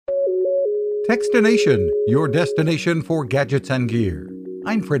Techstination, your destination for gadgets and gear.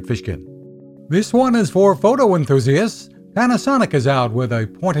 I'm Fred Fishkin. This one is for photo enthusiasts. Panasonic is out with a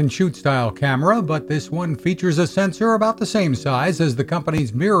point-and-shoot style camera, but this one features a sensor about the same size as the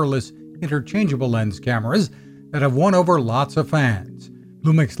company's mirrorless interchangeable lens cameras that have won over lots of fans.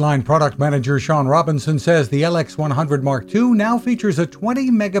 Lumix line product manager Sean Robinson says the LX100 Mark II now features a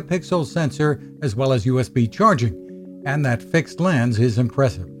 20-megapixel sensor as well as USB charging, and that fixed lens is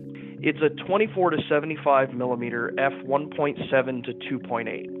impressive. It's a 24 to 75 millimeter f1.7 to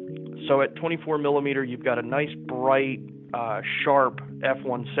 2.8. So at 24 millimeter, you've got a nice bright, sharp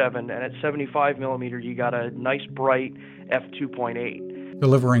f1.7, and at 75 millimeter, you got a nice bright f2.8.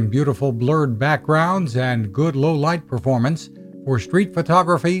 Delivering beautiful blurred backgrounds and good low light performance. For street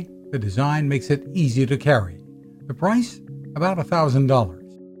photography, the design makes it easy to carry. The price? About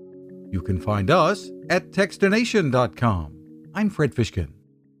 $1,000. You can find us at Techstination.com. I'm Fred Fishkin.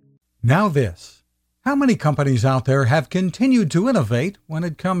 Now this. How many companies out there have continued to innovate when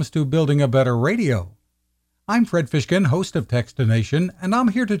it comes to building a better radio? I'm Fred Fishkin, host of Techstination, and I'm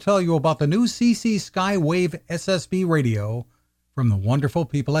here to tell you about the new CC Skywave SSB radio from the wonderful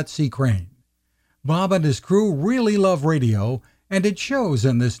people at C. Crane. Bob and his crew really love radio, and it shows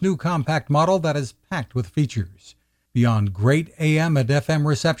in this new compact model that is packed with features. Beyond great AM and FM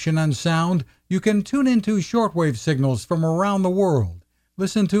reception and sound, you can tune into shortwave signals from around the world,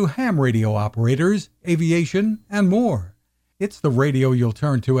 listen to ham radio operators, aviation, and more. It's the radio you'll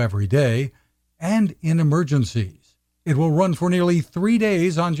turn to every day, and in emergencies. It will run for nearly 3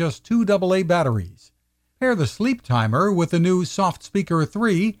 days on just 2 AA batteries. Pair the sleep timer with the new Soft Speaker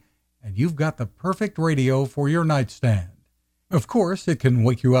 3, and you've got the perfect radio for your nightstand. Of course, it can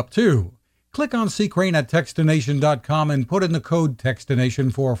wake you up too. Click on C. Crane at Techstination.com and put in the code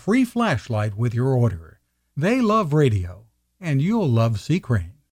Techstination for a free flashlight with your order. They love radio, and you'll love C. Crane.